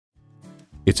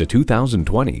It's a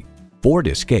 2020 Ford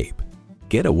Escape.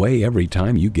 Get away every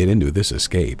time you get into this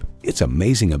Escape. Its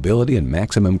amazing ability and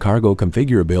maximum cargo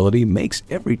configurability makes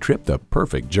every trip the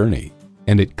perfect journey.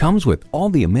 And it comes with all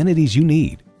the amenities you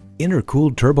need.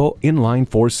 Intercooled turbo inline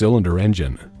 4-cylinder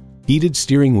engine, heated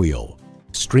steering wheel,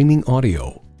 streaming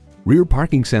audio, rear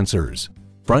parking sensors,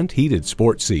 front heated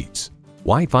sports seats,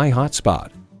 Wi-Fi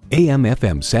hotspot,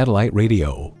 AM/FM satellite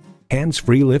radio,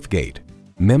 hands-free liftgate,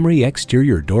 memory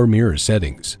exterior door mirror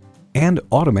settings, and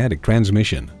automatic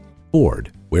transmission.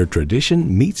 Ford, where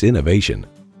tradition meets innovation.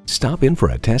 Stop in for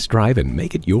a test drive and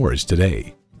make it yours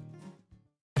today.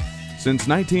 Since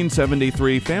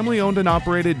 1973, family-owned and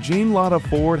operated Gene Latta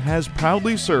Ford has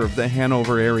proudly served the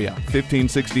Hanover area.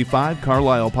 1565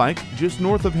 Carlisle Pike, just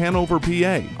north of Hanover,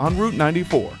 PA, on Route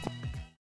 94.